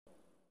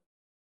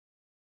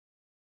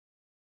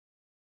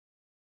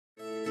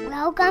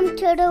Welcome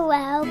to the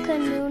WOW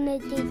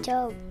Community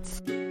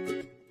Jokes.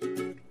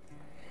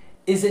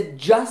 Is it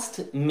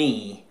just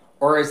me,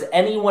 or is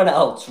anyone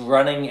else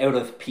running out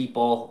of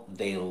people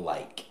they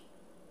like?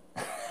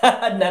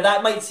 Now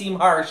that might seem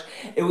harsh.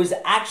 It was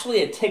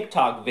actually a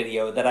TikTok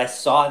video that I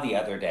saw the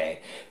other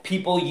day.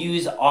 People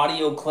use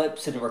audio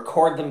clips and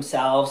record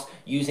themselves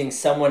using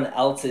someone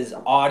else's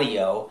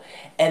audio.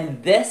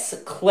 And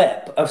this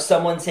clip of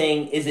someone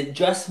saying, is it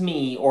just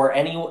me or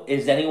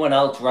is anyone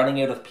else running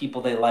out of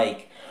people they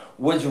like,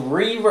 was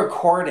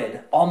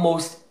re-recorded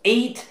almost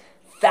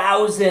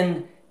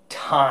 8,000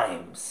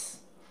 times.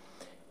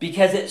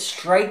 Because it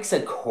strikes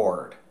a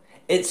chord.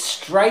 It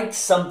strikes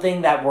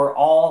something that we're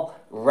all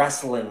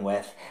wrestling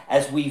with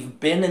as we've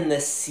been in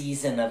this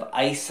season of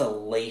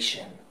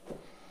isolation.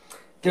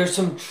 There's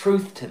some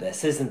truth to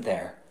this, isn't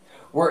there?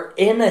 We're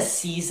in a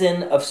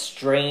season of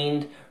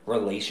strained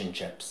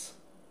relationships.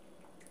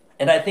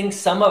 And I think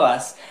some of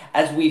us,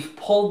 as we've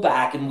pulled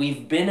back and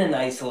we've been in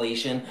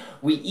isolation,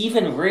 we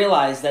even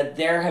realize that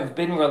there have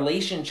been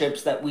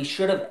relationships that we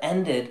should have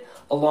ended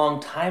a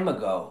long time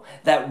ago,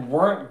 that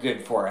weren't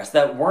good for us,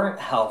 that weren't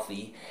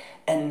healthy.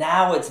 And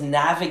now it's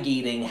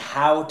navigating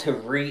how to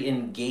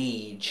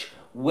re-engage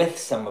with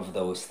some of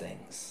those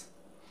things.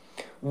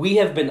 We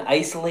have been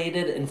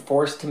isolated and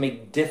forced to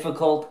make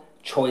difficult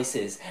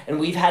choices. And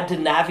we've had to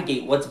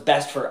navigate what's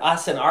best for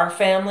us and our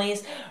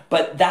families.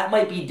 But that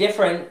might be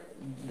different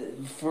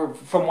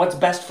from what's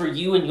best for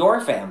you and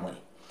your family.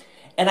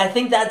 And I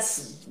think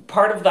that's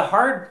part of the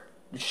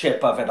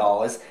hardship of it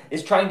all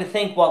is trying to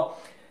think, well,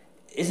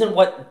 isn't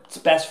what's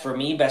best for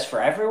me best for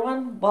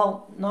everyone?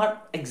 Well,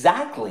 not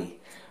exactly.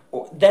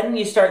 Then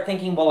you start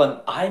thinking, well,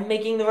 am I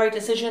making the right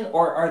decision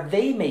or are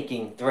they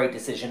making the right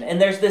decision? And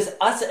there's this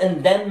us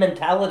and them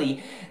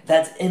mentality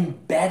that's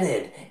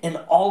embedded in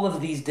all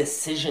of these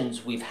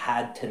decisions we've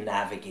had to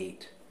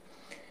navigate.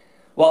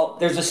 Well,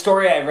 there's a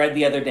story I read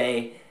the other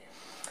day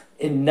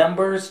in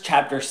Numbers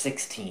chapter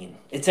 16.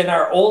 It's in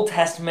our Old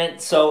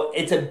Testament, so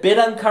it's a bit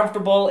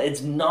uncomfortable.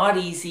 It's not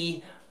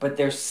easy, but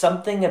there's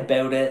something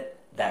about it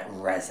that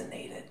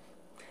resonated.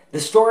 The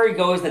story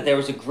goes that there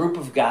was a group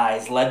of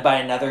guys led by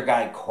another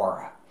guy,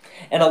 Korah,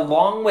 and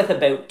along with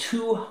about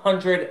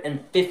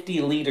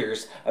 250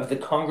 leaders of the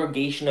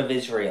congregation of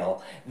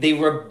Israel, they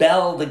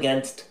rebelled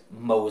against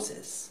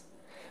Moses.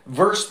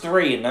 Verse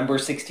 3 in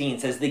Numbers 16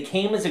 says, they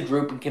came as a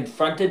group and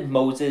confronted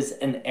Moses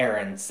and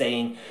Aaron,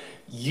 saying,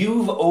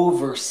 "You've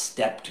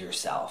overstepped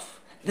yourself.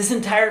 This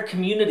entire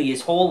community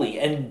is holy,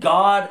 and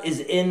God is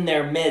in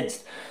their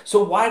midst.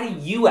 So why do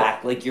you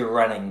act like you're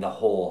running the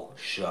whole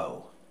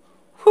show?"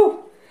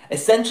 Whew.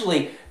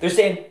 Essentially, they're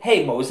saying,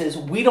 hey, Moses,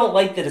 we don't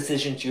like the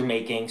decisions you're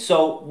making,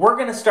 so we're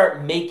going to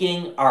start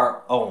making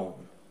our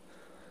own.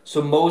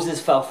 So Moses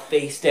fell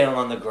face down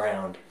on the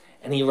ground,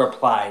 and he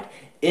replied,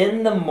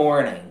 in the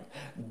morning,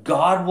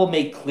 God will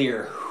make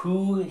clear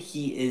who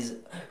he is,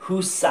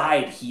 whose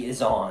side he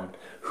is on,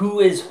 who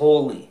is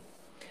holy.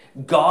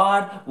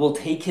 God will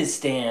take his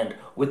stand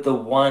with the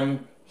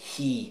one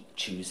he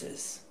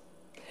chooses.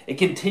 It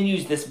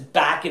continues this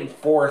back and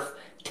forth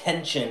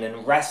tension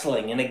and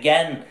wrestling, and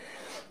again,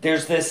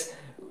 there's this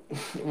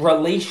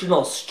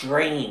relational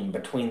strain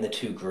between the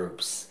two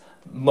groups.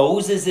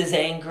 Moses is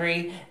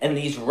angry, and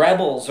these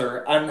rebels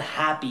are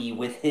unhappy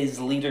with his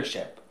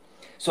leadership.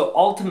 So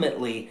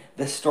ultimately,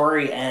 the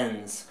story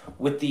ends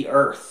with the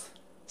earth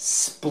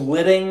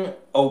splitting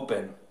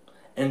open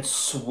and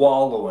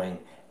swallowing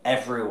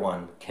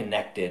everyone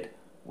connected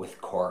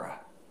with Korah.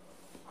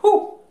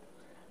 Whew!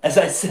 As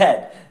I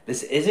said,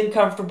 this isn't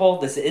comfortable,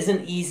 this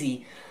isn't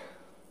easy,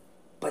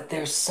 but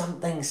there's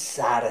something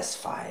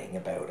satisfying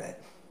about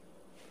it.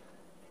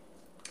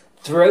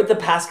 Throughout the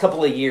past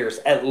couple of years,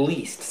 at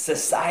least,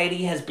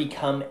 society has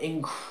become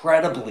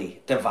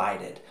incredibly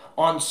divided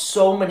on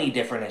so many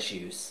different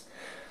issues.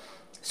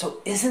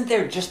 So isn't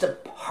there just a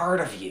part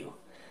of you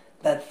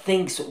that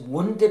thinks,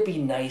 wouldn't it be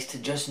nice to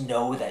just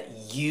know that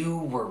you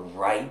were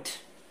right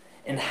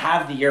and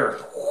have the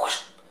earth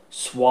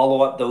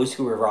swallow up those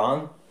who are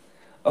wrong?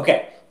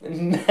 Okay,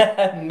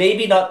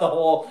 maybe not the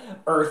whole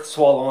earth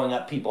swallowing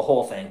up people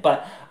whole thing,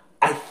 but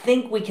I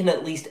think we can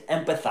at least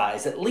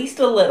empathize, at least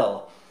a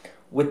little,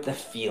 with the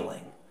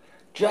feeling.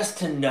 Just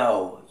to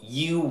know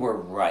you were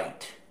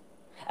right.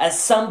 At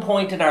some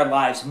point in our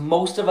lives,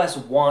 most of us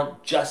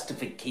want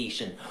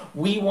justification.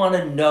 We want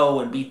to know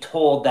and be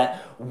told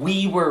that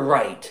we were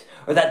right,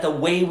 or that the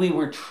way we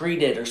were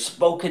treated or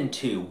spoken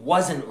to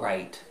wasn't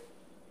right.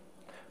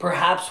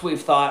 Perhaps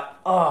we've thought,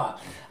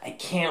 I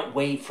can't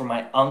wait for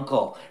my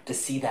uncle to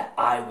see that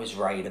I was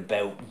right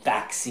about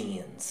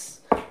vaccines.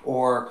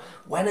 Or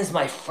when is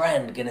my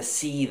friend going to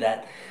see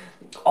that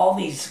all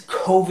these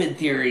COVID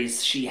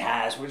theories she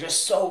has were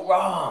just so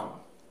wrong?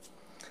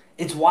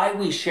 It's why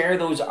we share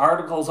those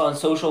articles on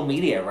social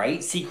media,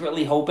 right?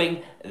 Secretly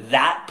hoping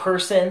that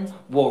person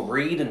will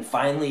read and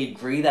finally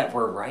agree that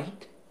we're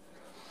right.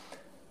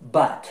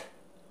 But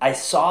I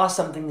saw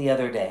something the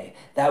other day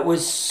that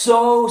was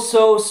so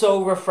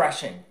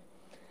refreshing.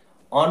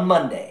 On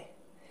Monday,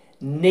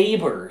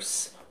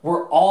 neighbors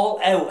were all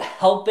out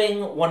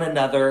helping one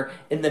another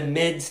in the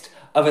midst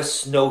of a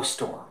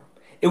snowstorm.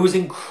 It was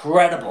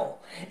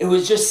incredible. It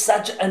was just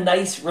such a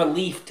nice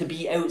relief to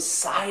be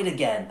outside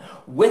again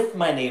with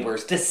my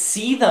neighbors, to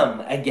see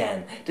them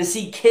again, to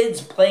see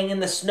kids playing in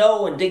the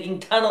snow and digging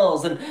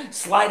tunnels and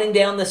sliding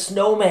down the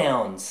snow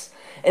mounds.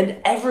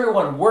 And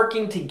everyone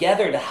working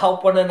together to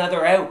help one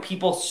another out.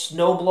 People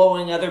snow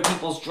blowing other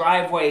people's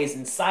driveways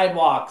and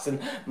sidewalks.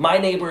 And my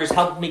neighbors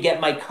helped me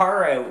get my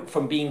car out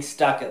from being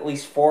stuck at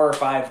least 4 or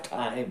 5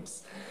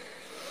 times.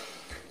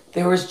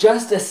 There was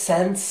just a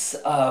sense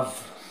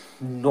of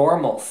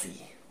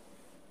normalcy.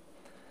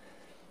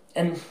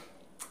 And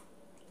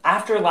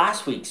after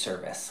last week's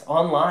service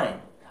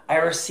online, I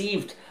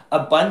received a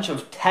bunch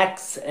of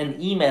texts and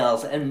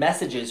emails and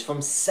messages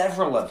from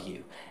several of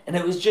you. And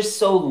it was just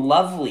so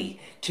lovely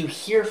to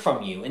hear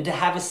from you and to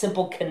have a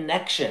simple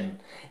connection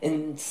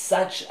in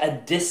such a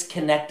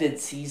disconnected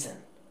season.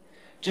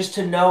 Just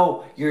to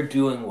know you're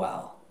doing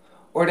well,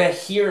 or to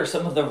hear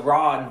some of the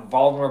raw and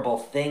vulnerable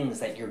things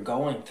that you're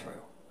going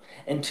through,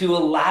 and to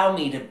allow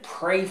me to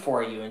pray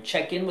for you and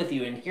check in with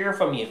you and hear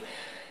from you.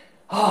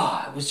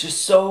 Oh, it was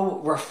just so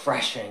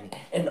refreshing.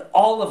 And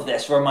all of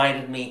this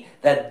reminded me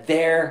that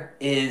there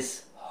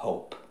is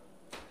hope.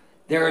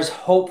 There is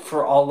hope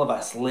for all of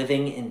us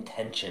living in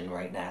tension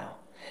right now.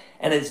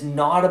 And it's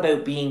not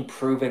about being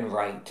proven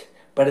right,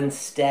 but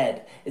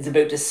instead, it's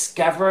about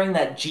discovering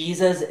that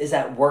Jesus is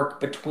at work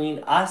between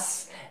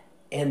us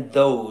and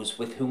those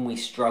with whom we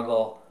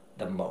struggle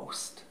the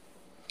most.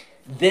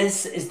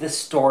 This is the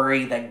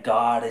story that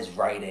God is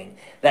writing,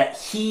 that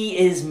He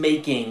is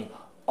making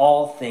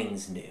all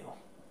things new.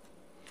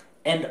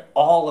 And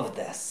all of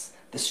this,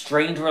 the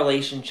strained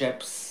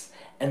relationships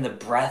and the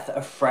breath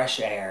of fresh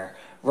air,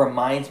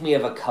 reminds me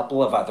of a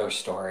couple of other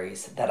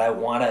stories that I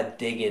want to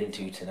dig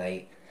into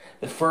tonight.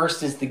 The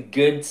first is the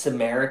Good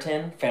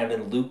Samaritan, found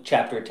in Luke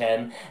chapter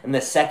 10, and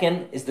the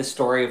second is the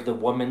story of the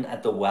woman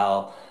at the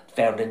well,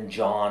 found in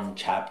John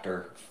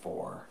chapter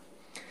 4.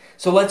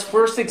 So let's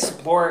first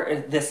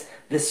explore this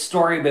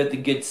story about the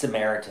Good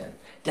Samaritan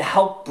to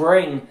help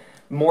bring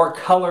more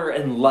color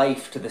and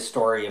life to the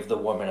story of the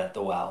woman at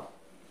the well.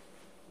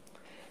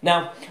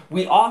 Now,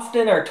 we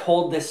often are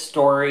told this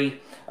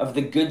story of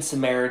the Good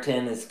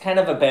Samaritan is kind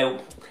of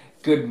about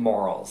good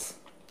morals.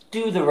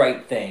 Do the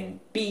right thing.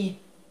 Be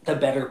the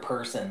better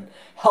person.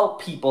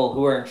 Help people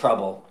who are in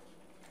trouble.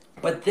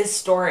 But this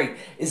story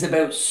is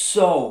about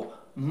so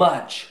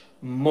much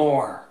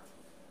more.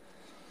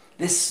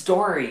 This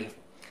story,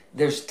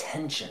 there's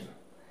tension.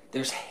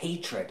 There's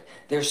hatred.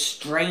 There's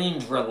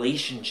strained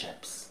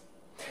relationships.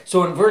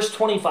 So in verse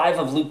 25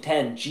 of Luke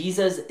 10,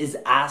 Jesus is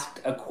asked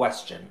a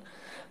question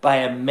by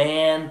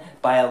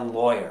a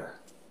lawyer.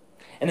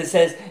 And it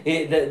says,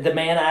 the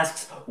man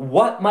asks,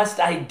 "What must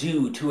I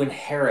do to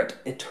inherit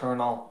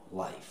eternal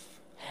life?"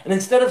 And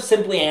instead of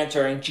simply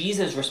answering,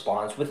 Jesus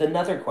responds with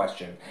another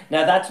question.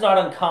 Now, that's not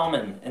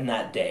uncommon in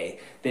that day,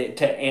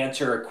 to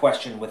answer a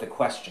question with a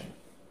question.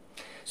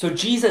 So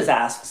Jesus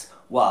asks,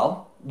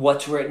 well,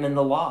 what's written in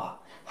the law?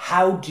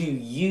 How do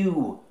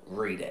you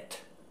read it?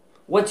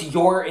 What's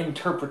your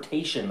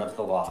interpretation of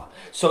the law?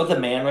 So the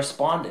man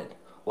responded,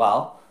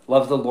 well,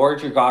 love the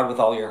Lord your God with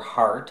all your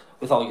heart,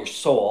 with all your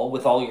soul,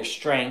 with all your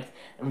strength,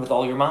 and with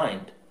all your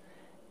mind.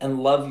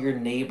 And love your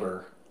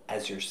neighbor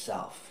as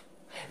yourself.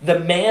 The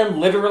man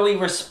literally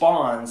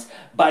responds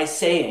by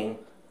saying,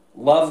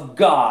 love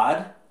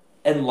God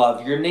and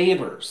love your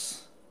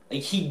neighbors.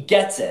 Like, he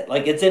gets it.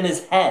 Like, it's in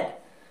his head.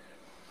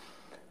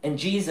 And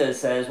Jesus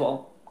says,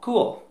 well,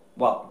 cool.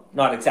 Well,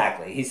 not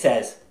exactly. He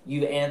says,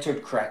 you've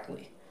answered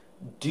correctly.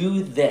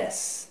 Do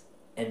this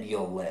and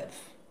you'll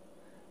live.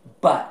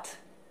 But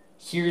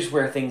here's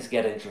where things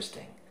get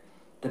interesting.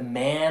 The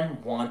man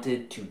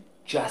wanted to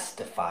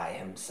justify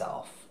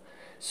himself.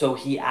 So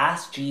he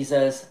asked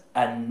Jesus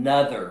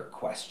another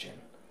question.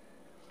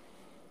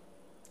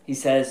 He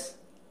says,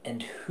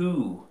 and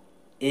who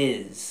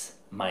is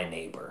my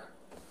neighbor?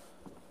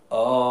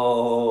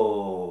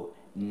 Oh,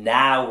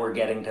 now we're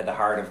getting to the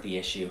heart of the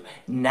issue.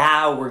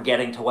 Now we're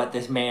getting to what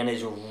this man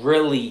is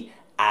really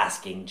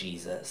asking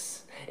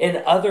Jesus.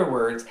 In other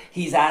words,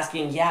 he's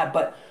asking, yeah,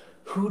 but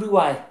who do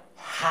I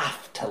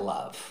have to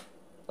love?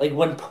 Like,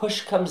 when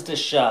push comes to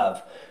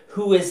shove,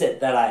 who is it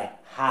that I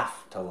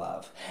have to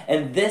love?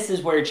 And this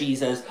is where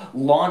Jesus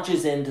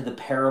launches into the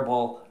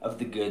parable of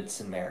the Good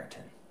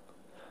Samaritan,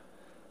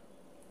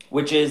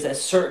 which is, a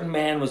certain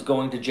man was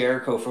going to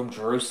Jericho from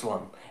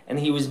Jerusalem, and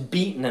he was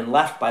beaten and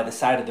left by the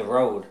side of the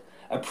road.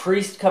 A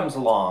priest comes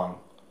along,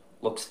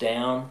 looks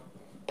down,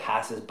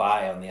 passes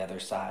by on the other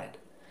side.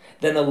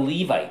 Then a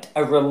Levite,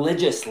 a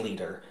religious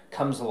leader,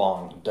 comes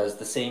along, does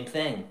the same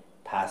thing,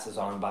 passes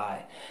on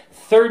by.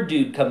 Third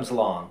dude comes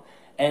along,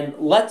 and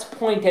let's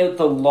point out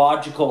the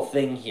logical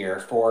thing here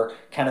for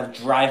kind of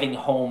driving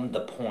home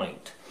the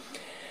point.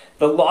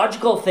 The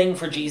logical thing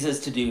for Jesus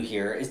to do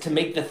here is to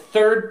make the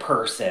third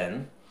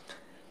person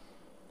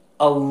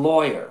a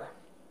lawyer.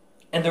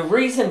 And the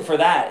reason for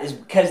that is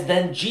because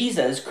then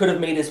Jesus could have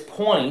made his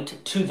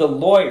point to the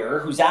lawyer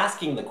who's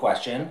asking the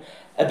question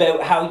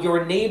about how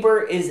your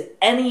neighbor is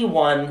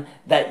anyone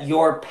that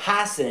you're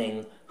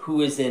passing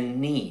who is in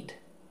need,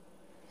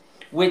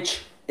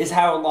 which is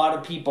how a lot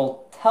of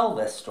people tell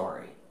this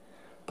story.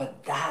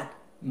 But that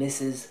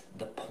misses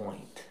the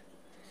point.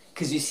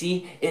 Because you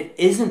see, it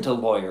isn't a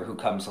lawyer who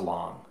comes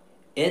along.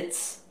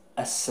 It's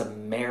a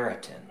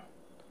Samaritan.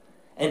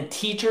 And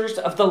teachers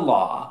of the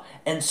law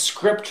and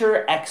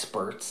scripture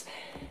experts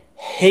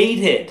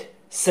hated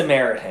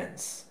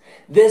Samaritans.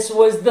 This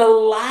was the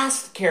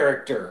last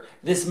character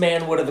this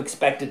man would have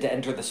expected to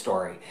enter the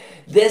story.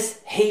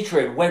 This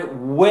hatred went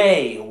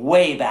way,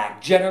 way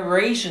back,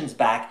 generations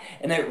back,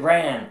 and it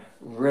ran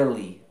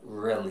really,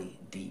 really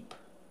deep.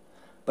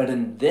 But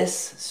in this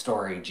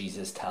story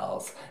Jesus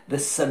tells, the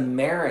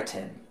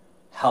Samaritan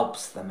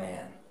helps the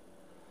man.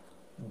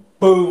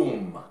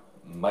 Boom!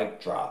 Mic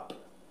drop.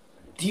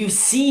 Do you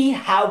see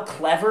how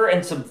clever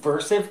and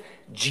subversive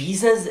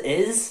Jesus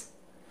is?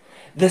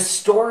 The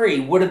story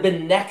would have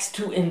been next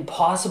to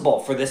impossible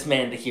for this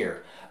man to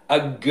hear.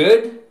 A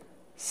good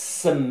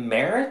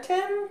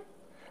Samaritan?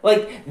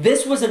 Like,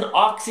 this was an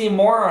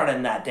oxymoron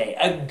in that day.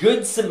 A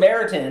good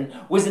Samaritan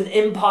was an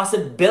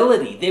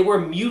impossibility. They were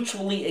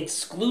mutually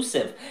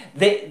exclusive.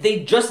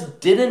 They just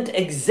didn't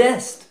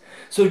exist.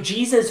 So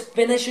Jesus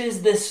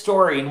finishes this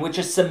story in which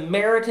a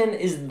Samaritan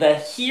is the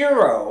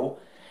hero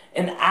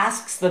and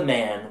asks the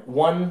man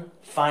one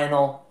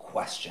final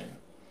question.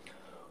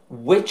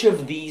 Which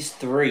of these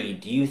three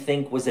do you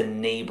think was a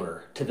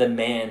neighbor to the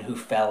man who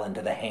fell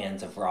into the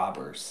hands of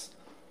robbers?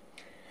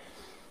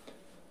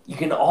 You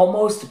can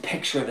almost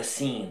picture the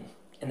scene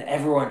and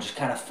everyone just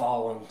kind of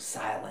following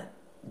silent,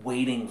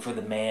 waiting for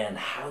the man.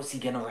 How's he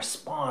going to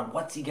respond?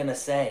 What's he going to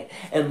say?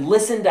 And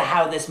listen to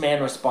how this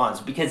man responds,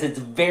 because it's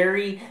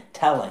very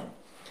telling.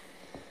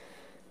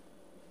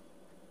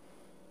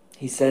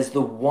 He says, the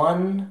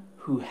one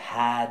who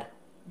had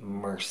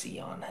mercy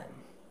on him.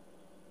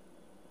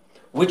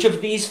 Which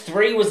of these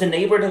three was a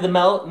neighbor to the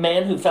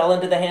man who fell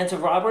into the hands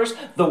of robbers?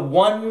 The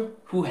one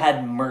who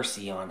had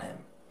mercy on him.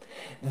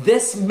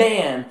 This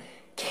man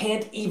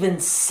can't even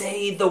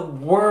say the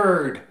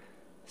word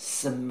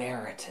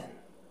Samaritan.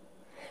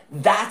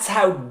 That's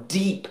how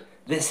deep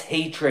this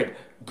hatred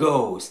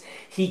goes.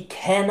 He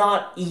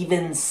cannot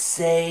even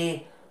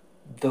say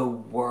the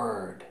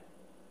word.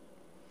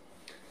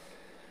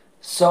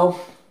 So,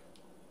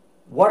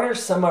 what are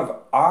some of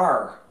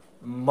our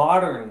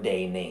modern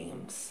day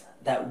names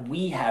that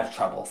we have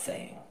trouble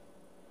saying?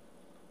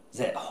 Is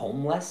it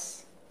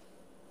homeless?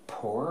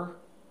 Poor?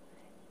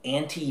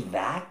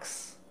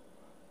 Anti-vax?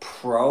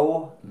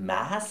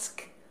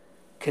 Pro-mask?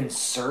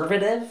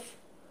 Conservative?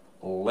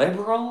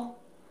 Liberal?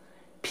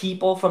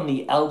 People from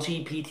the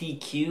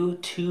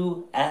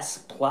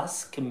LGBTQ2S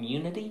plus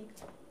community?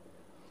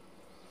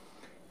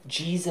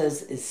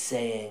 Jesus is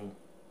saying,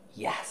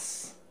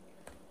 yes,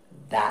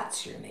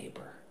 that's your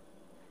neighbor.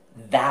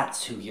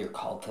 That's who you're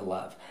called to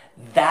love.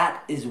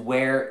 That is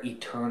where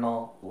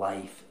eternal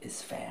life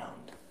is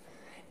found.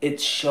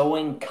 It's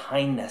showing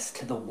kindness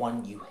to the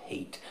one you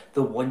hate,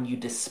 the one you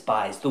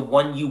despise, the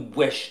one you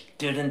wish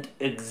didn't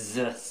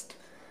exist,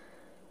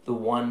 the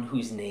one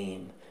whose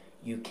name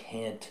you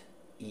can't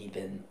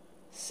even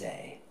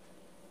say.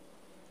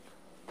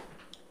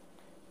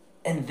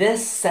 And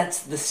this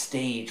sets the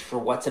stage for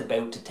what's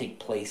about to take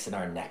place in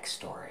our next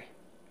story.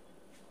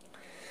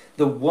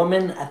 The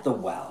woman at the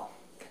well.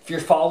 If you're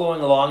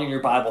following along in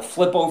your Bible,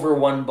 flip over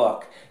one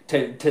book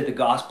to the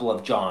Gospel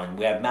of John.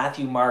 We have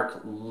Matthew,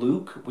 Mark,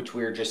 Luke, which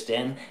we were just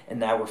in, and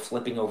now we're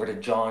flipping over to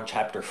John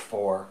chapter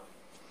 4.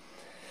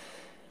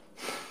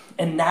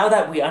 And now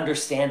that we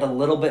understand a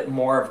little bit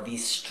more of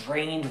these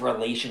strained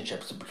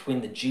relationships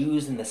between the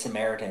Jews and the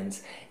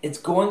Samaritans, it's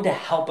going to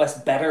help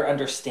us better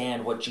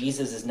understand what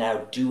Jesus is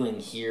now doing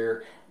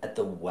here at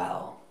the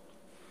well.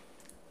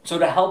 So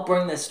to help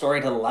bring this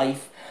story to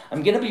life,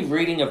 I'm going to be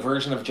reading a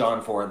version of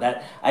John 4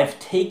 that I've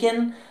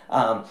taken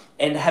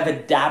and have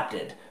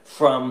adapted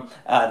from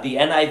the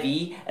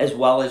NIV, as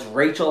well as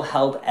Rachel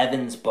Held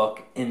Evans'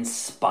 book,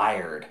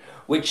 Inspired,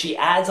 which she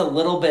adds a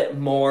little bit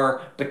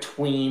more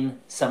between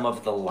some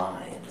of the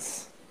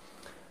lines.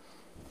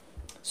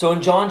 So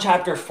in John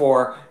chapter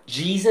 4,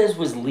 Jesus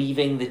was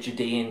leaving the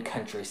Judean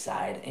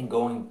countryside and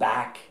going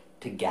back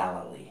to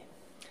Galilee.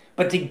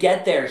 But to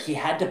get there, he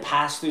had to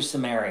pass through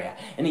Samaria.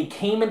 And he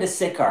came into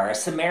Sychar, a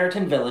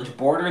Samaritan village,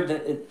 bordered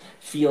the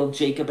field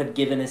Jacob had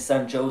given his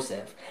son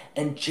Joseph.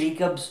 And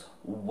Jacob's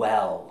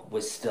well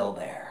was still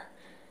there.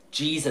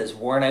 Jesus,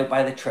 worn out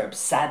by the trip,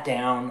 sat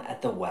down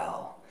at the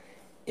well.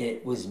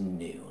 It was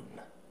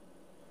noon.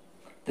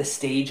 The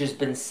stage has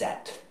been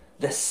set.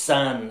 The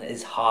sun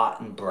is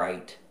hot and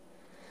bright.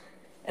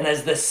 And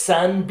as the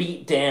sun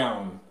beat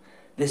down,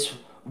 this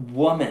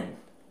woman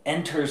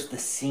enters the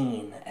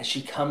scene as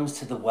she comes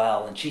to the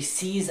well, and she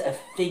sees a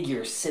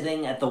figure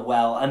sitting at the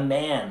well, a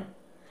man,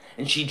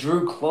 and she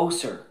drew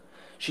closer.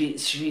 She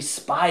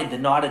spied the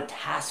knotted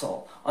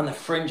tassel on the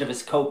fringe of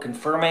his coat,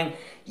 confirming,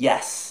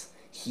 yes,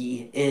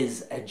 he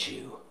is a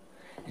Jew.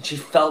 And she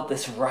felt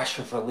this rush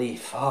of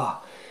relief.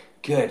 Oh,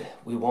 good,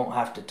 we won't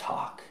have to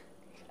talk.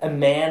 A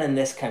man in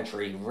this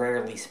country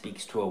rarely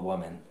speaks to a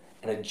woman,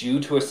 and a Jew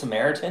to a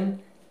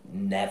Samaritan?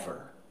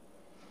 Never.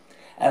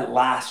 At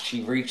last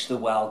she reached the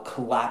well,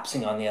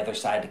 collapsing on the other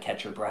side to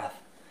catch her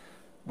breath.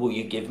 Will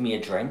you give me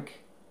a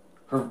drink?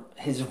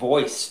 His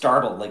voice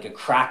startled like a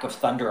crack of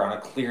thunder on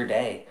a clear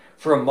day.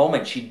 For a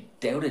moment she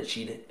doubted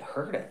she'd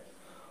heard it.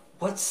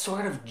 What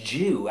sort of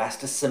Jew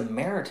asked a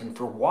Samaritan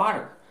for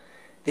water?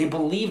 They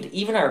believed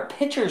even our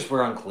pitchers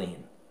were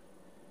unclean.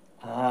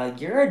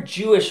 You're a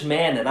Jewish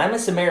man and I'm a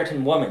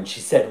Samaritan woman, she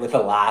said with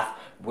a laugh,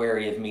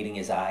 wary of meeting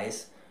his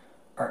eyes.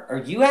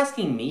 Are you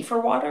asking me for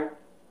water?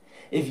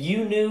 If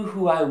you knew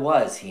who I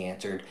was, he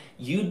answered,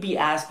 you'd be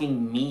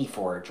asking me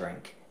for a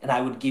drink, and I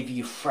would give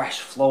you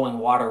fresh flowing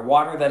water,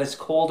 water that is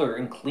colder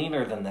and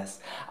cleaner than this.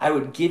 I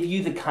would give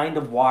you the kind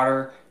of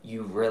water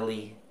you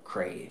really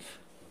crave.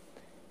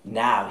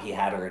 Now he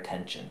had her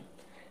attention.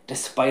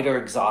 Despite her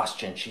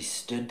exhaustion, she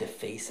stood to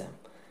face him.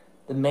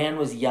 The man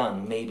was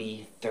young,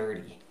 maybe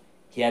 30.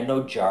 He had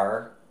no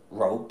jar,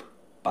 rope,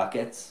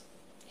 buckets.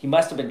 He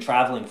must have been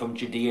traveling from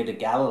Judea to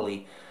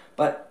Galilee,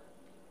 but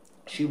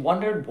she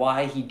wondered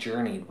why he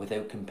journeyed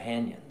without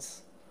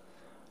companions.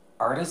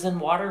 Artisan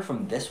water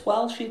from this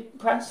well, she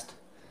pressed.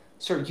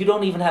 Sir, you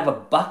don't even have a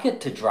bucket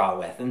to draw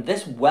with, and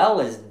this well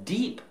is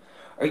deep.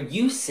 Are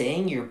you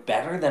saying you're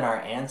better than our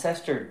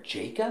ancestor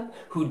Jacob,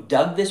 who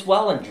dug this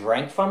well and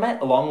drank from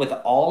it, along with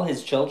all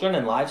his children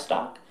and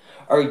livestock?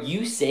 Are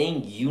you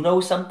saying you know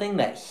something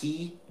that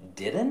he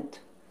didn't?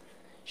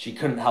 She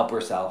couldn't help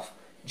herself.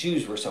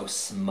 Jews were so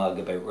smug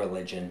about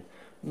religion.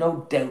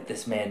 No doubt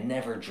this man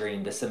never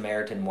dreamed a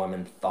Samaritan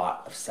woman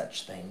thought of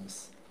such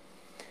things.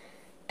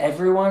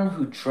 Everyone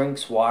who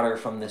drinks water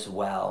from this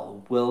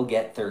well will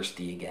get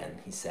thirsty again,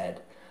 he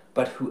said,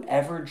 but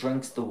whoever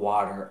drinks the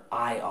water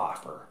I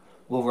offer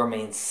will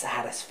remain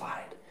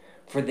satisfied,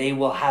 for they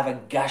will have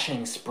a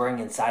gushing spring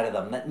inside of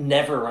them that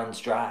never runs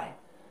dry.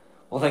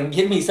 Well, then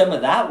give me some of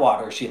that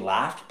water, she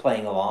laughed,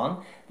 playing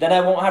along. Then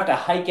I won't have to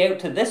hike out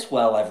to this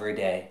well every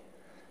day.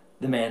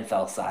 The man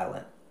fell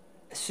silent.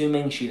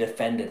 Assuming she'd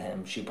offended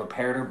him, she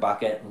prepared her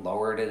bucket and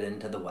lowered it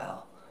into the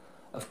well.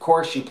 Of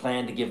course she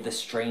planned to give the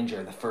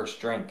stranger the first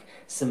drink.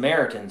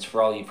 Samaritans,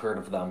 for all you've heard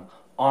of them,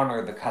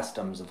 honor the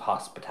customs of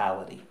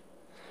hospitality.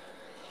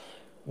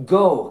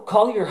 Go,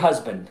 call your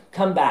husband.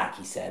 Come back,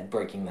 he said,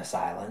 breaking the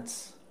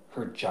silence.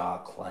 Her jaw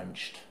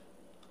clenched.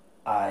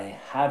 I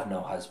have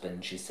no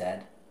husband, she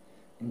said.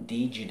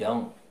 Indeed you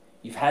don't.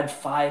 You've had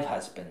 5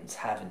 husbands,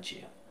 haven't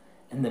you?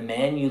 And the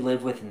man you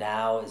live with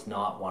now is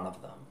not one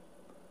of them.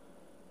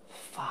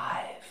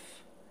 5.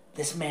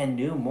 This man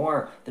knew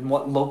more than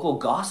what local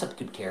gossip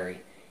could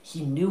carry.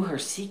 He knew her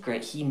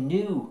secret. He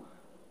knew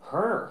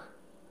her.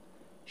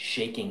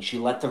 Shaking, she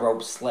let the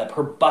rope slip.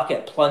 Her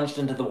bucket plunged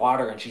into the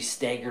water and she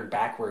staggered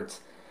backwards.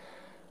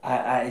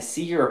 I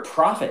see you're a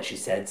prophet, she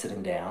said,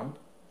 sitting down.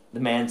 The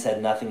man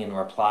said nothing in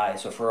reply,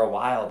 so for a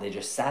while they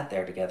just sat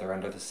there together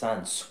under the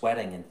sun,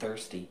 sweating and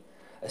thirsty,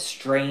 a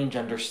strange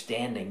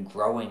understanding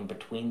growing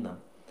between them.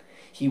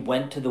 He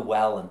went to the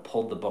well and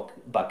pulled the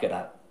bucket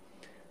up.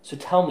 So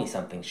tell me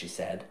something, she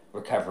said,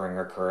 recovering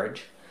her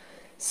courage.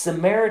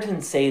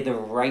 Samaritans say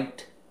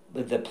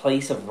the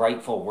place of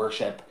rightful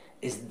worship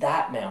is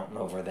that mountain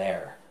over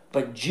there,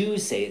 but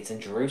Jews say it's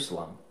in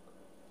Jerusalem.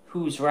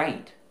 Who's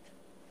right?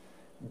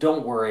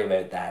 Don't worry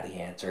about that, he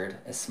answered,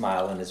 a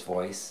smile in his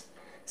voice.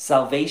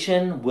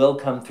 Salvation will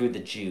come through the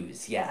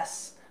Jews,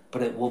 yes,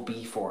 but it will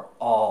be for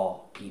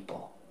all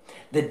people.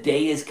 The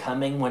day is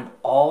coming when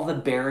all the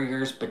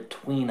barriers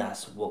between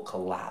us will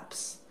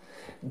collapse.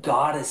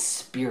 God is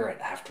spirit,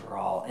 after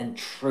all, and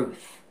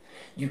truth.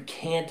 You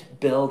can't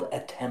build a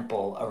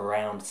temple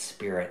around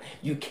spirit.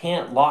 You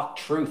can't lock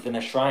truth in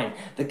a shrine.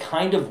 The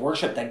kind of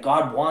worship that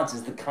God wants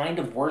is the kind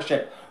of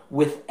worship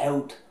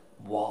without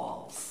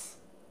walls.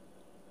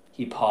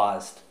 He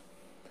paused.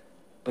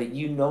 But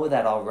you know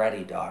that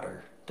already,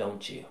 daughter,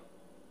 don't you?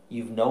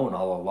 You've known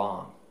all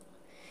along.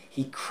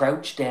 He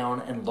crouched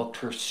down and looked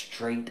her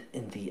straight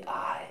in the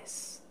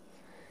eyes,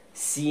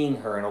 seeing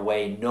her in a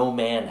way no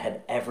man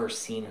had ever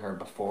seen her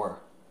before.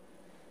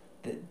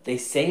 They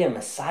say a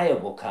Messiah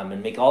will come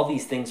and make all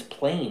these things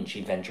plain,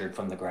 she ventured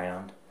from the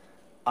ground.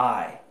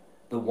 I,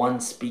 the one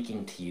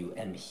speaking to you,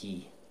 am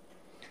he.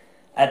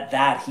 At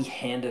that, he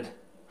handed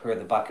her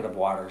the bucket of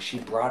water. She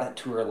brought it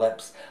to her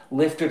lips,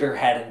 lifted her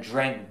head, and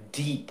drank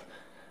deep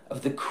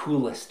of the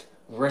coolest,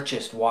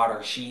 richest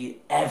water she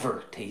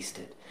ever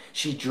tasted.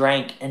 She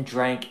drank and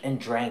drank and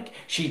drank.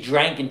 She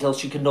drank until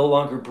she could no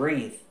longer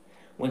breathe.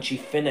 When she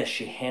finished,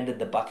 she handed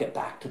the bucket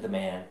back to the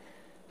man,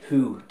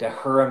 who, to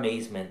her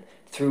amazement,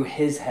 threw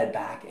his head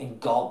back and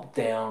gulped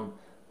down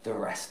the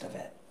rest of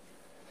it,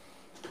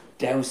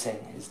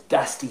 dousing his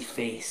dusty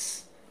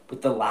face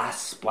with the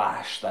last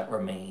splash that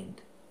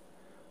remained.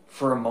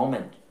 For a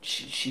moment,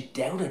 she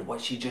doubted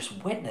what she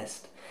just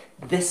witnessed.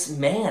 This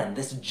man,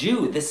 this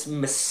Jew, this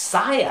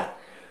Messiah,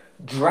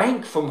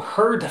 drank from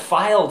her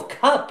defiled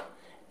cup,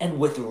 and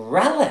with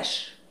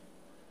relish.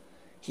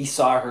 He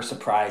saw her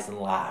surprise and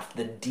laughed,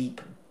 the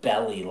deep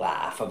belly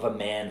laugh of a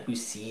man who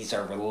sees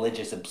our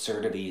religious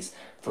absurdities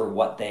for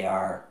what they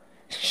are.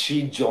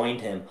 She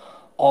joined him,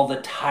 all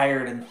the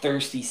tired and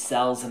thirsty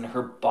cells in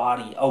her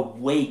body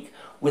awake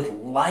with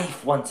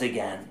life once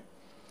again.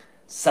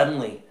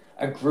 Suddenly,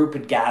 a group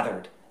had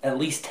gathered. At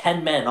least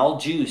 10 men, all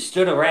Jews,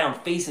 stood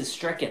around, faces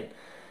stricken.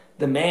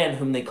 The man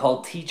whom they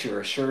called teacher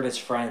assured his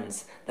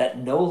friends that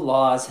no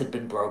laws had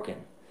been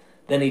broken.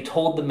 Then he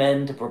told the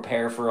men to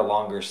prepare for a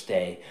longer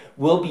stay.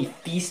 "We'll be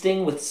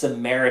feasting with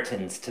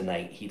Samaritans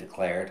tonight," he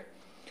declared.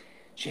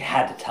 She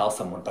had to tell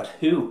someone, but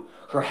who?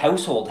 Her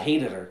household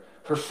hated her.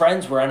 Her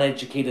friends were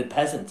uneducated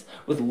peasants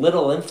with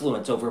little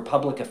influence over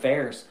public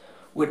affairs.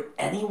 Would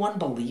anyone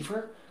believe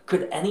her?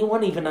 Could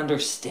anyone even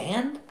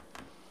understand?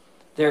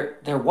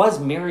 There was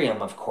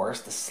Miriam, of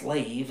course, the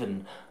slave,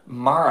 and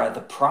Mara,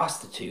 the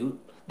prostitute.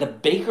 The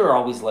baker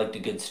always liked a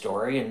good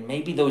story, and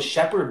maybe those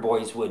shepherd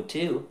boys would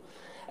too.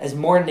 As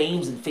more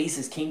names and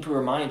faces came to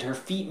her mind, her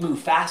feet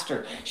moved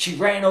faster. She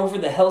ran over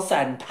the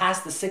hillside and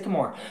past the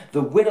sycamore.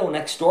 The widow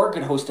next door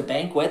could host a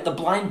banquet. The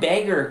blind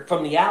beggar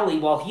from the alley,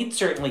 well, he'd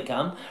certainly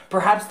come.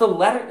 Perhaps the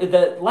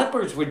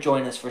lepers would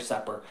join us for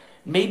supper.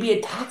 Maybe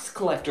a tax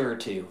collector or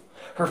two.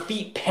 Her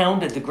feet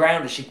pounded the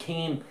ground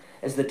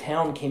as the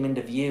town came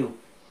into view.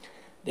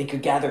 They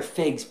could gather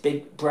figs,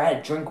 bake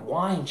bread, drink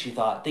wine, she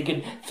thought. They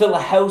could fill a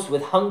house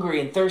with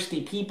hungry and thirsty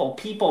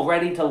people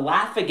ready to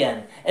laugh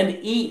again and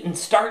eat and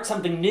start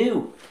something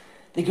new.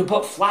 They could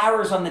put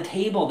flowers on the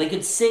table. They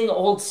could sing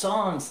old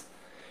songs.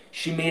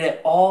 She made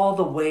it all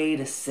the way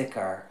to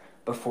Sychar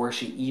before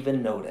she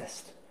even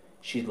noticed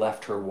she'd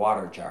left her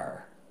water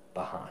jar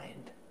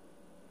behind.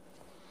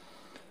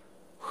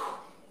 Whew.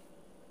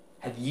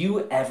 Have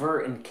you ever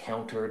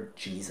encountered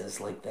Jesus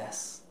like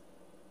this?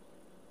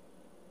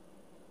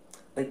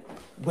 Like,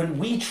 when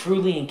we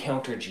truly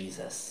encounter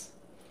Jesus,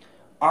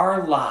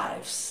 our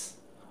lives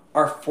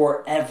are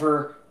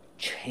forever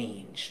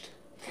changed.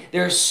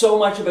 There's so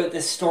much about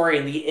this story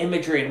and the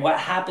imagery and what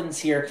happens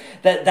here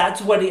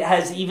that's what it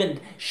has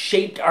even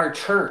shaped our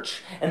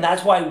church. And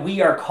that's why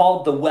we are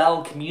called the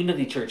Well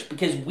Community Church,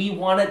 because we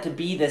want it to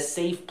be this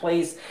safe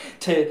place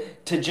to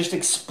just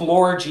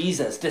explore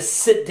Jesus, to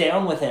sit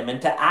down with him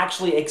and to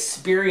actually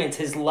experience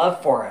his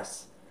love for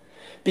us.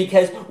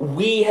 Because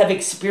we have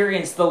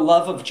experienced the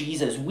love of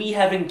Jesus. We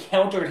have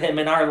encountered him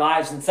in our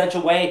lives in such a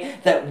way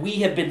that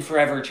we have been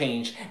forever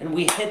changed. And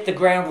we hit the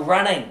ground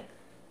running.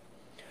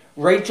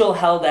 Rachel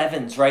Held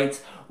Evans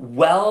writes,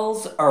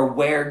 "Wells are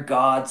where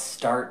God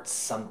starts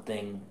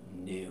something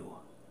new."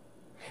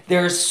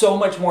 There is so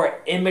much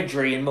more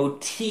imagery and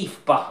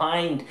motif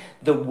behind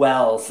the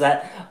wells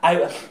that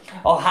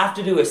I'll have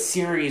to do a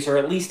series or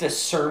at least a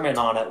sermon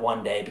on it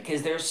one day,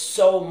 because there's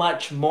so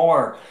much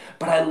more.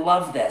 But I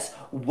love this.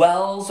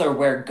 Wells are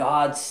where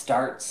God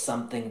starts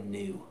something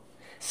new.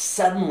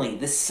 Suddenly,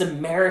 this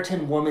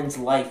Samaritan woman's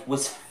life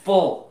was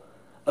full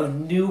of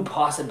new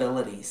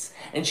possibilities,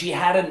 and she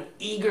had an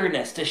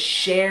eagerness to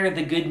share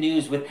the good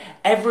news with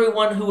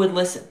everyone who would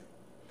listen.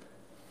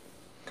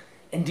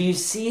 And do you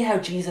see how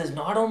Jesus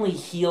not only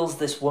heals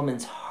this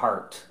woman's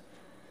heart,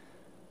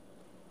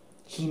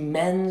 he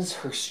mends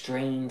her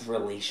strained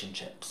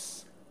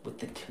relationships with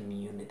the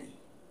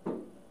community.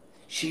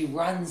 She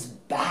runs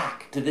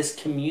back to this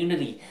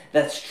community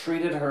that's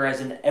treated her as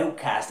an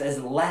outcast,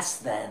 as less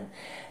than.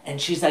 And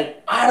she's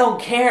like, "I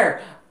don't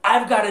care.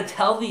 I've got to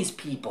tell these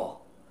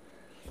people,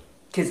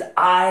 because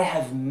I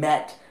have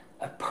met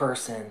a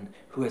person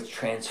who has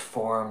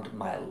transformed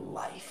my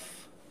life."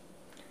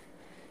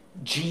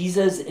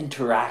 Jesus'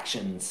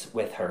 interactions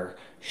with her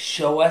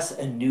show us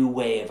a new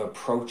way of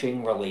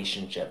approaching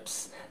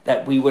relationships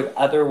that we would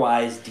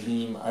otherwise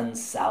deem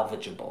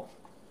unsalvageable.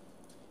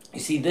 You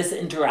see, this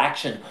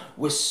interaction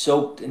was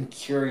soaked in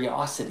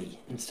curiosity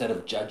instead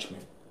of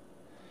judgment.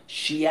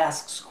 She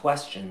asks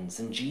questions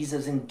and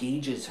Jesus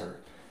engages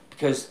her,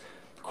 because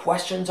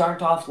questions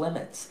aren't off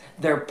limits.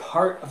 They're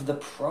part of the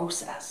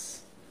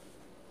process.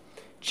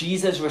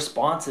 Jesus'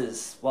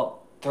 responses,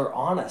 well, they're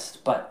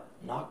honest, but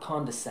not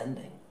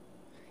condescending.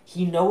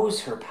 He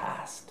knows her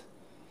past.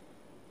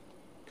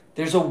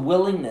 There's a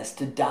willingness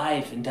to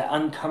dive into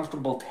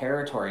uncomfortable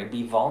territory and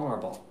be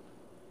vulnerable.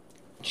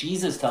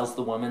 Jesus tells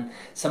the woman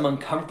some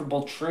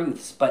uncomfortable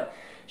truths, but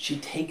she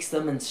takes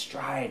them in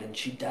stride and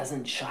she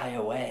doesn't shy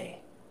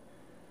away.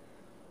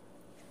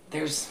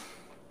 There's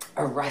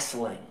a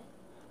wrestling,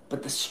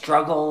 but the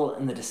struggle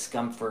and the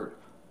discomfort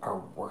are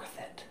worth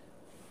it.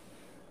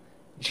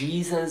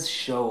 Jesus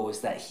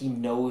shows that he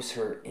knows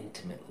her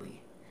intimately.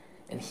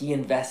 And he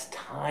invests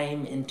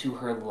time into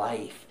her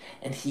life.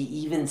 And he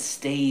even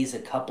stays a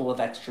couple of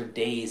extra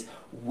days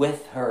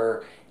with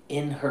her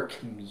in her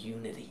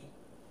community.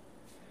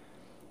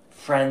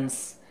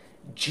 Friends,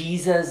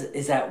 Jesus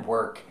is at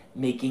work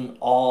making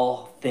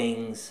all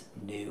things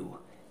new,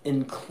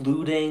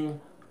 including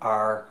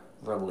our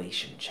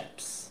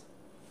relationships.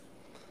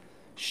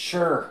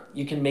 Sure,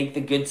 you can make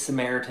the Good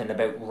Samaritan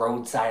about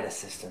roadside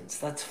assistance.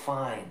 That's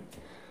fine.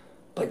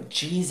 But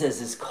Jesus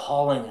is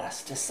calling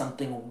us to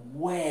something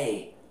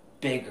way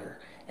bigger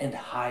and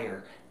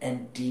higher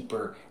and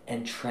deeper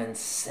and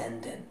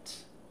transcendent.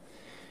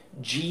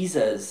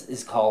 Jesus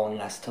is calling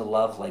us to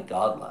love like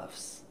God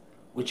loves,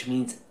 which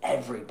means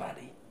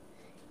everybody,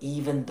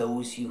 even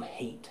those you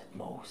hate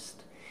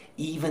most,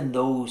 even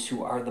those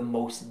who are the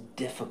most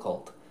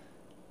difficult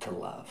to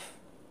love.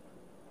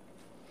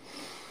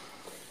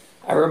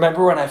 I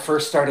remember when I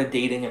first started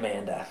dating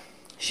Amanda,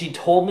 she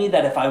told me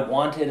that if I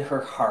wanted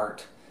her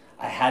heart,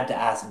 I had to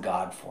ask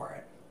God for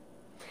it.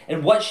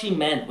 And what she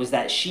meant was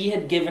that she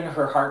had given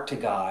her heart to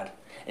God,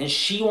 and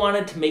she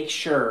wanted to make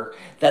sure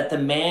that the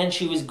man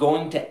she was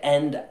going to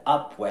end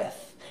up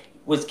with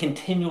was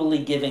continually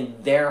giving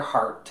their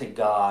heart to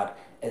God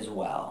as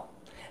well.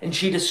 And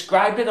she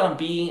described it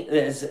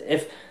as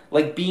if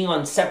like being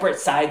on separate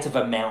sides of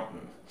a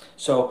mountain.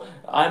 So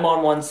I'm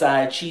on one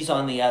side, she's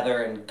on the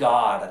other, and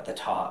God at the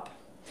top.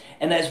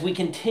 And as we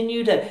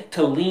continue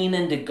to lean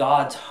into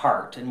God's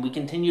heart, and we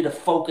continue to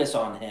focus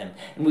on Him,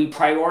 and we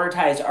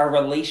prioritize our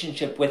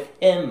relationship with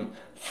Him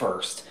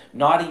first,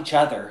 not each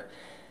other,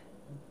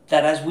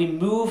 that as we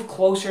move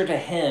closer to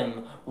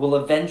Him, we'll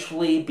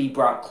eventually be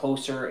brought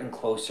closer and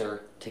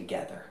closer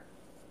together.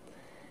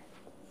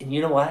 And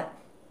you know what?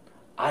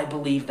 I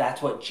believe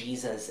that's what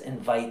Jesus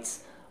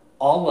invites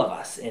all of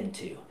us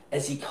into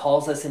as He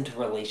calls us into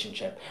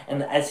relationship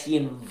and as He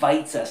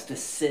invites us to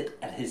sit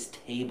at His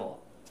table.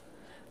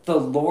 The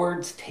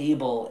Lord's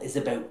table is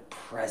about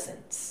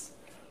presence.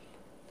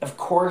 Of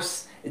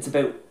course, it's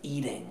about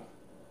eating,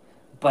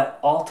 but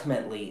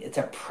ultimately it's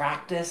a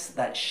practice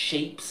that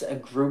shapes a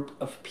group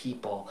of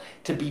people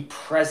to be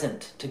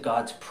present to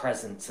God's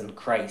presence in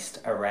Christ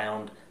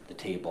around the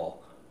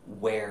table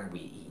where we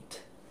eat.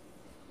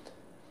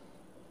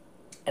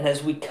 And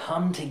as we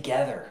come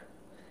together,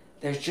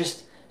 there's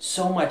just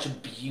so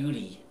much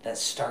beauty that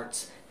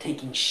starts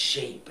taking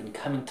shape and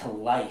coming to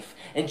life.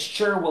 And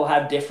sure, we'll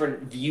have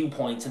different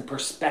viewpoints and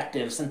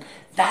perspectives, and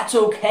that's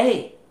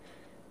okay.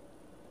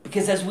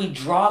 Because as we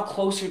draw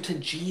closer to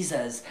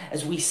Jesus,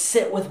 as we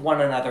sit with one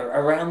another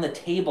around the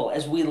table,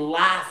 as we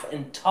laugh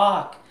and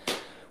talk,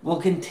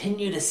 we'll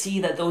continue to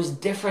see that those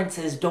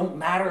differences don't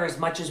matter as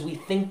much as we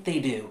think they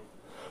do.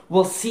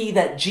 We'll see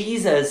that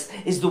Jesus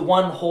is the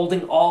one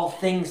holding all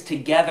things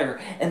together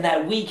and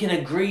that we can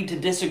agree to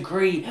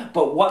disagree,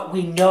 but what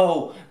we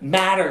know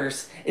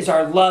matters is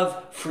our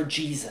love for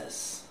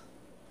Jesus.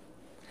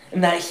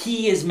 And that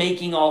He is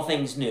making all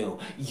things new.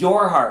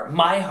 Your heart,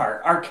 my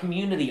heart, our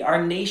community,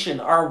 our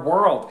nation, our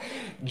world.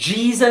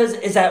 Jesus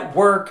is at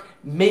work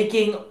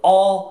making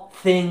all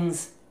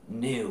things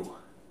new.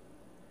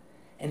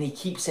 And He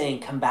keeps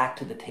saying, come back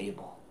to the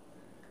table.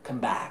 Come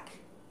back.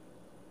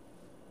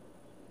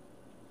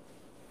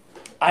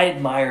 I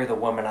admire the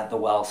woman at the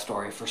well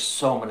story for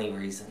so many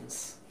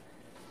reasons.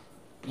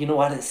 You know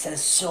what? It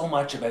says so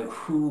much about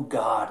who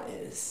God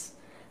is,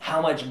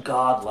 how much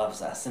God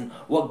loves us, and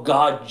what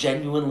God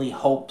genuinely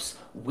hopes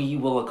we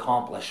will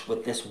accomplish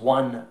with this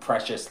one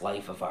precious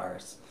life of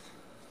ours.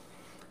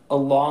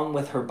 Along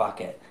with her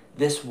bucket,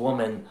 this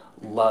woman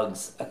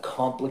lugs a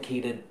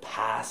complicated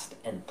past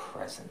and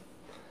present.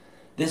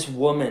 This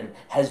woman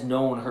has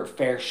known her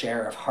fair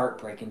share of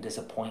heartbreak and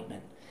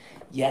disappointment,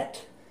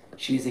 yet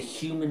she is a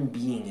human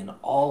being in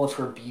all of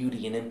her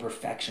beauty and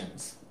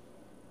imperfections.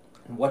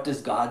 And what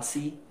does God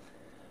see?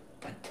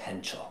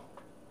 Potential.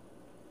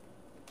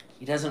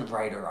 He doesn't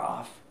write her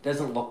off,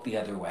 doesn't look the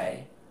other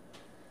way.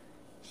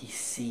 He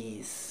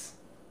sees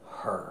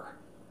her.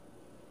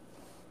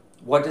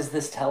 What does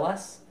this tell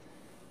us?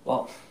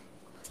 Well,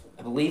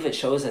 I believe it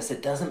shows us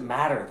it doesn't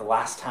matter the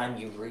last time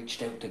you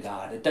reached out to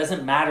God. It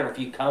doesn't matter if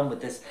you come with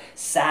this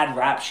sad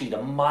rap sheet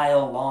a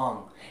mile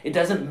long. It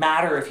doesn't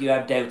matter if you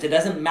have doubts. It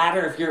doesn't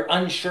matter if you're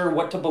unsure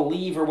what to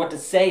believe or what to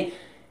say.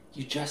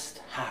 You just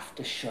have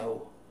to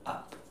show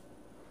up.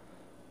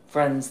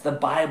 Friends, the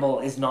Bible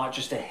is not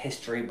just a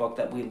history book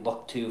that we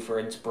look to for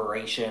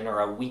inspiration or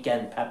a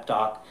weekend pep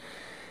talk.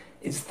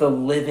 It's the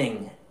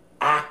living,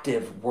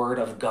 active Word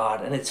of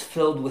God, and it's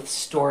filled with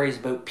stories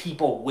about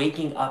people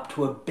waking up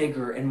to a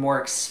bigger and more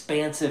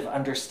expansive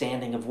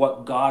understanding of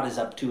what God is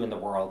up to in the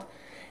world,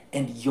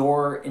 and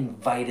you're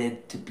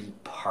invited to be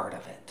part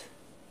of it.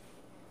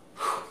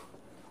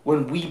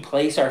 When we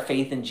place our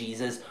faith in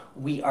Jesus,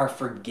 we are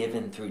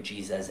forgiven through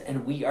Jesus,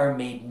 and we are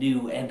made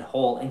new and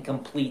whole and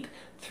complete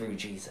through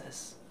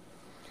Jesus.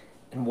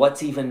 And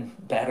what's even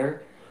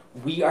better,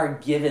 we are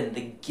given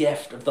the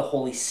gift of the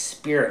Holy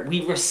Spirit.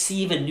 We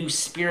receive a new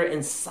spirit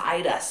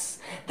inside us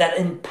that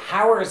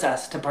empowers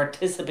us to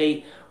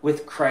participate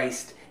with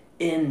Christ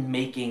in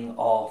making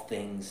all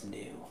things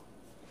new.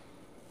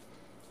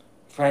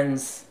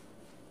 Friends,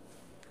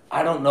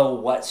 I don't know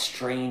what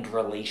strained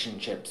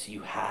relationships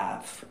you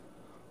have,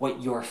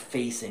 what you're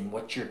facing,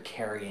 what you're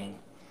carrying.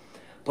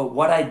 But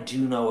what I do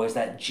know is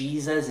that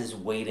Jesus is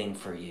waiting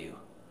for you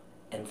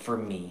and for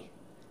me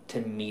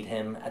to meet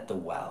Him at the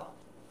well.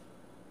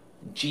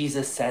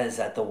 Jesus says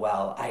at the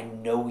well, I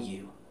know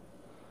you,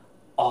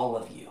 all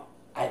of you.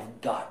 I've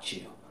got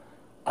you.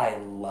 I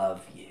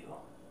love you.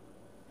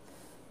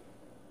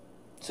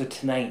 So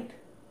tonight,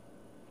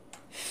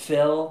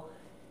 fill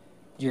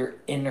your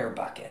inner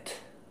bucket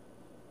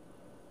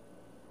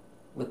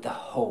with the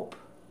hope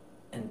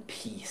and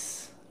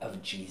peace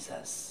of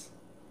Jesus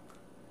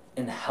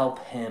and help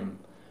Him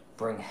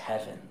bring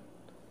heaven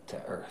to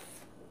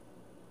earth.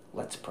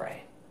 Let's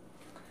pray.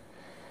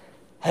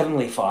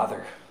 Heavenly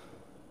Father,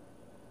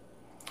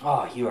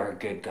 you are a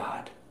good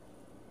God.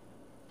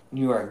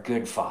 You are a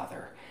good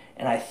Father.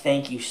 And I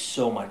thank you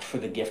so much for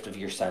the gift of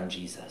your Son,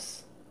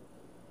 Jesus.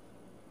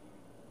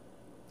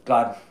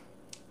 God,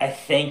 I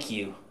thank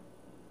you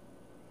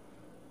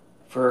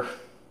for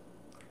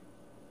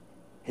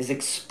his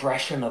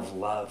expression of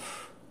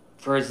love,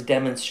 for his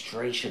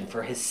demonstration,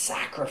 for his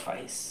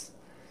sacrifice,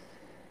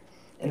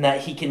 and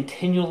that he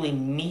continually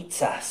meets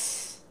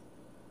us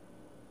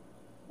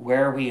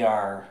where we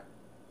are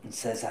and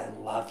says, I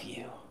love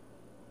you.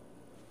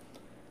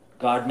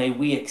 God, may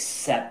we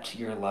accept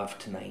your love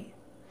tonight.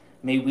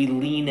 May we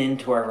lean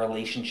into our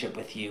relationship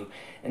with you.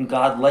 And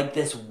God, like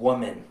this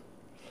woman,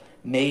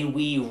 may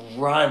we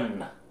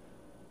run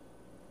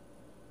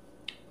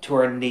to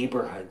our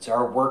neighborhoods,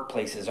 our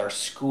workplaces, our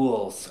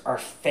schools, our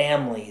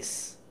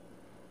families,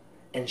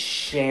 and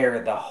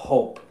share the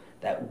hope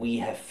that we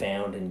have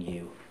found in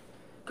you.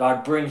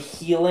 God, bring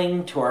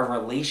healing to our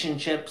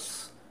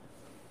relationships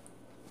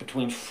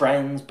between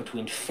friends,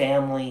 between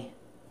family,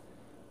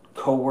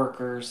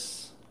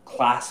 co-workers,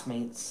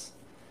 classmates.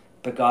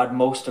 But God,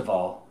 most of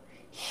all,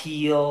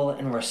 heal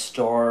and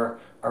restore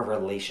our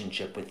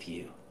relationship with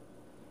you.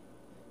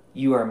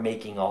 You are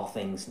making all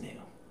things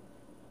new.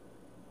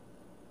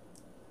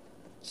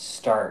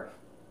 Start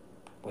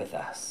with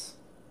us.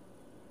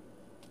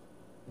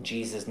 In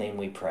Jesus' name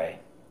we pray.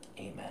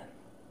 Amen.